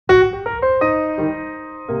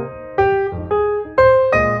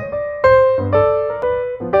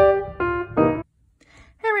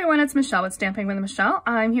it's Michelle with Stamping with Michelle.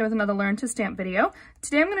 I'm here with another Learn to Stamp video.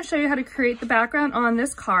 Today I'm going to show you how to create the background on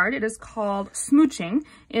this card. It is called Smooching.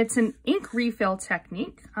 It's an ink refill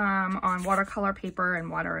technique on watercolor paper and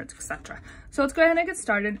water, etc. So let's go ahead and get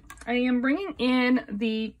started. I am bringing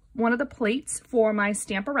in one of the plates for my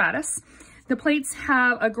Stamparatus. The plates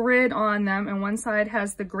have a grid on them, and one side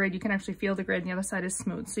has the grid. You can actually feel the grid, and the other side is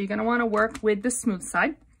smooth. So you're going to want to work with the smooth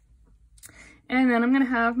side. And then I'm going to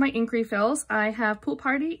have my ink refills. I have Pool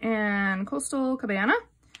Party and Coastal Cabana.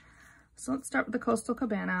 So let's start with the Coastal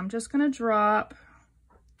Cabana. I'm just going to drop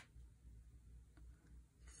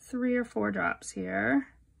 3 or 4 drops here.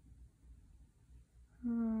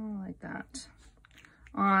 Oh, like that.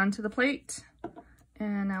 Onto the plate.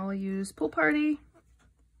 And now we'll use Pool Party.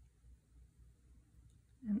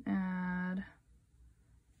 And add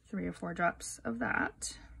 3 or 4 drops of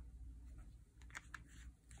that.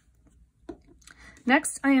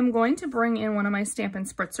 Next, I am going to bring in one of my Stampin'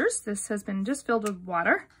 Spritzers. This has been just filled with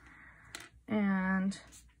water. And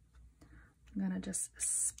I'm gonna just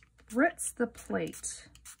spritz the plate.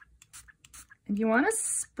 And you wanna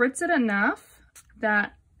spritz it enough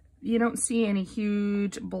that you don't see any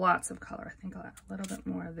huge blots of color. I think I'll add a little bit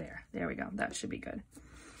more there. There we go, that should be good.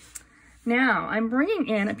 Now, I'm bringing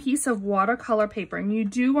in a piece of watercolor paper, and you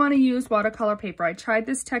do wanna use watercolor paper. I tried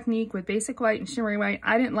this technique with basic white and shimmery white.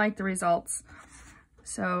 I didn't like the results.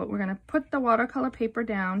 So we're gonna put the watercolor paper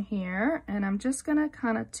down here, and I'm just gonna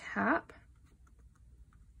kind of tap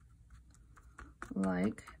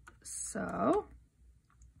like so,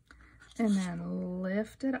 and then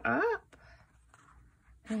lift it up,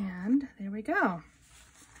 and there we go.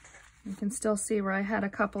 You can still see where I had a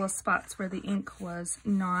couple of spots where the ink was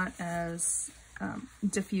not as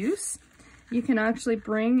diffuse. You can actually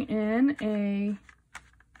bring in a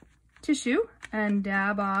tissue and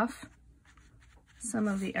dab off some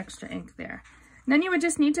of the extra ink there. And then you would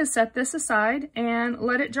just need to set this aside and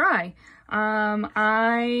let it dry.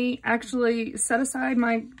 I actually set aside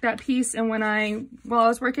that piece, and while I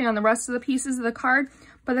was working on the rest of the pieces of the card,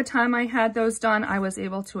 by the time I had those done, I was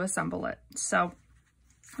able to assemble it. So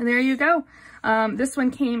there you go. This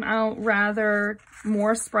one came out rather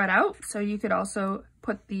more spread out, so you could also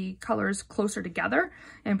put the colors closer together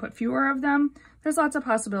and put fewer of them. There's lots of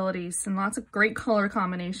possibilities and lots of great color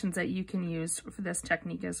combinations that you can use for this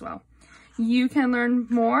technique as well. You can learn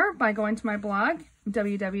more by going to my blog,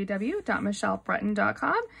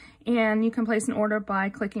 www.michellebreton.com, and you can place an order by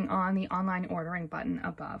clicking on the online ordering button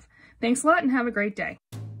above. Thanks a lot and have a great day.